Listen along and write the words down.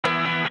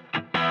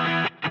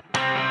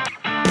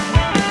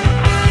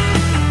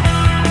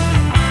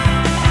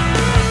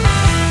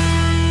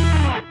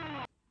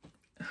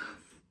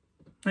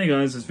Hey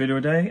guys, it's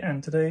VideoADay,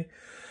 and today,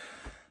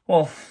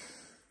 well,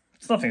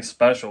 it's nothing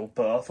special,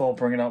 but I thought I'll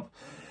bring it up.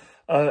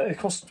 It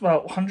cost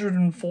about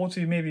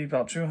 140, maybe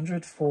about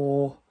 200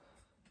 for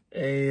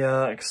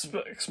a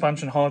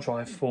expansion hard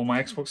drive for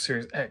my Xbox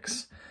Series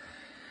X.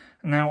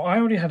 Now, I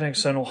already had an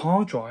external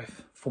hard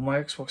drive for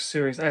my Xbox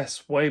Series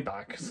S way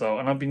back,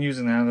 and I've been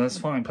using that, and that's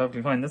fine,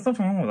 perfectly fine. There's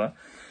nothing wrong with that.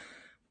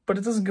 But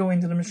it doesn't go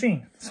into the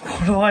machine. So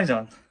what have I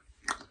done?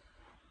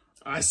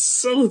 I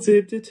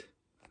sellotaped it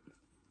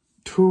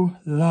to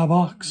the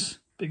box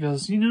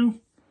because, you know,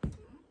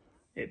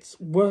 it's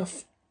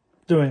worth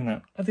doing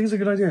that. I think it's a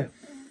good idea.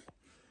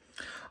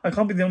 I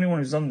can't be the only one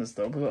who's done this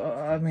though, but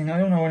I mean, I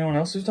don't know anyone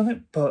else who's done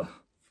it, but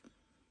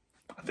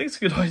I think it's a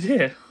good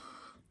idea.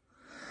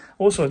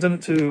 Also, I've done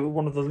it to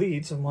one of the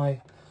leads of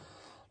my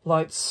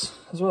lights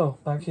as well,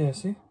 back here,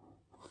 see?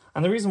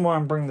 And the reason why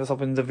I'm bringing this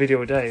up in the video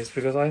today is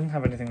because I didn't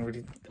have anything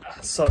really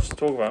as such to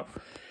talk about.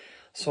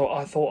 So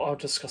I thought I'll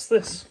discuss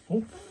this.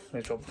 Oh, let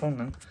me drop the phone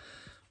then.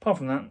 Apart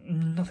from that,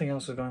 nothing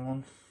else is going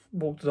on.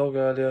 Walked the dog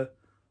earlier,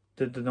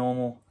 did the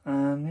normal,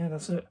 and yeah,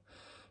 that's it.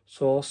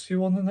 So I'll see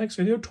you on the next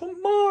video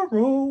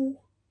tomorrow.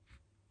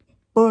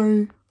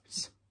 Bye.